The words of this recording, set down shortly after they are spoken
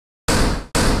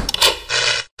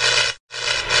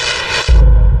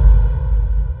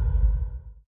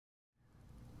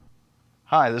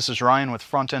Hi, this is Ryan with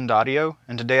Front End Audio,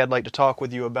 and today I'd like to talk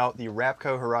with you about the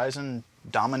RapcoHorizon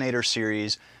Dominator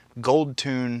series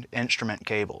gold-tuned instrument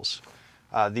cables.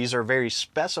 These are very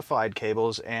specified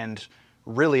cables and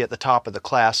really at the top of the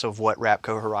class of what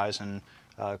RapcoHorizon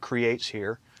creates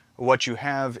here. What you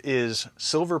have is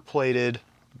silver-plated,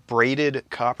 braided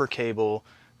copper cable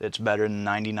that's better than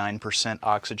 99%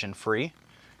 oxygen-free.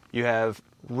 You have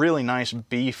really nice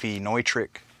beefy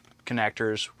Neutrik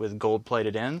connectors with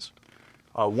gold-plated ends.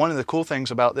 One of the cool things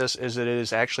about this is that it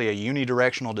is actually a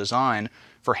unidirectional design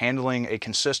for handling a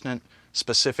consistent,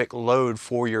 specific load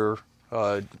for your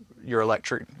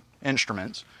electric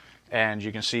instruments. And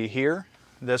you can see here,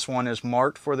 this one is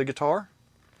marked for the guitar,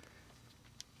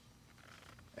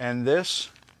 and this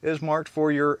is marked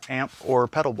for your amp or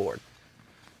pedal board.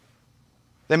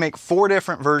 They make 4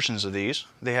 different versions of these.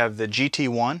 They have the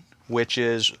GT1, which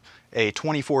is a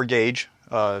 24 gauge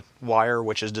wire,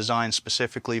 which is designed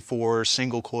specifically for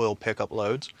single coil pickup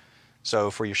loads, so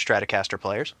for your Stratocaster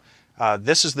players.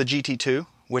 This is the GT2,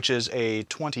 which is a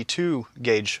 22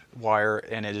 gauge wire,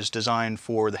 and it is designed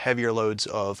for the heavier loads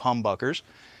of humbuckers.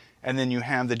 And then you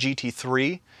have the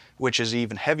GT3, which is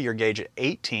even heavier gauge at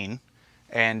 18,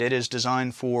 and it is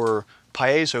designed for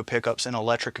piezo pickups in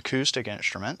electric acoustic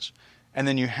instruments. And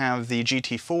then you have the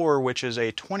GT4, which is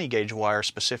a 20 gauge wire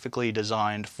specifically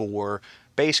designed for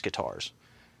bass guitars.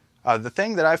 The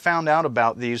thing that I found out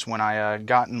about these when I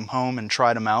got them home and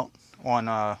tried them out on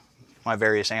my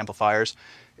various amplifiers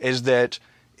is that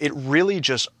it really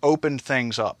just opened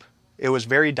things up. It was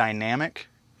very dynamic.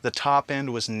 The top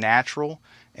end was natural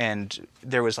and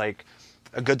there was like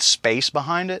a good space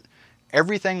behind it.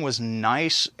 Everything was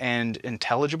nice and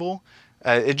intelligible.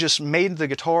 It just made the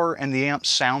guitar and the amp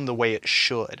sound the way it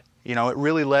should. You know, it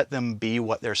really let them be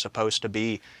what they're supposed to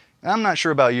be. And I'm not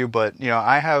sure about you, but you know,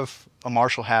 I have a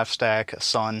Marshall half stack, a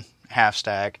Sun half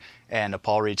stack, and a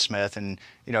Paul Reed Smith. And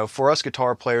you know, for us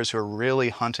guitar players who are really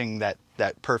hunting that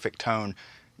perfect tone,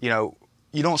 you know,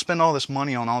 you don't spend all this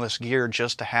money on all this gear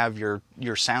just to have your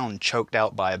sound choked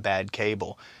out by a bad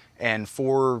cable. And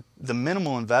for the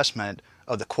minimal investment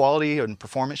of the quality and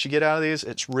performance you get out of these,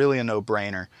 it's really a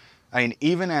no-brainer. I mean,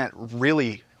 even at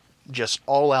really just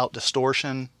all-out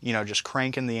distortion, you know, just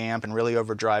cranking the amp and really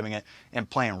overdriving it and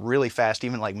playing really fast,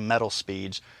 even like metal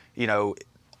speeds, you know,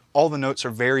 all the notes are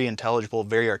very intelligible,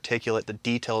 very articulate, the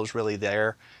detail is really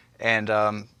there, and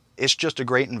it's just a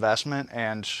great investment.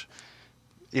 And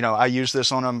you know, I used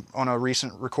this on a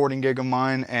recent recording gig of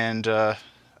mine, and I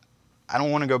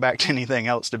don't want to go back to anything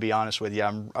else, to be honest with you.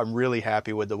 I'm really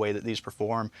happy with the way that these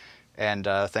perform, and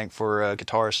I think for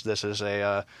guitarists this is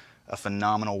a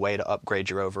phenomenal way to upgrade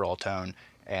your overall tone,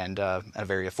 and a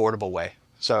very affordable way.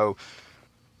 So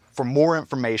for more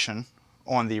information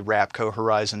on the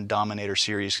RapcoHorizon Dominator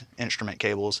series instrument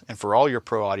cables and for all your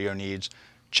pro audio needs,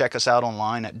 check us out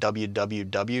online at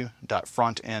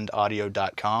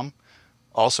www.frontendaudio.com.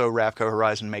 Also,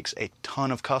 RapcoHorizon makes a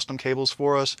ton of custom cables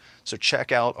for us, so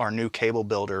check out our new cable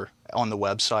builder on the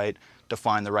website to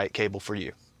find the right cable for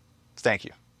you. Thank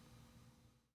you.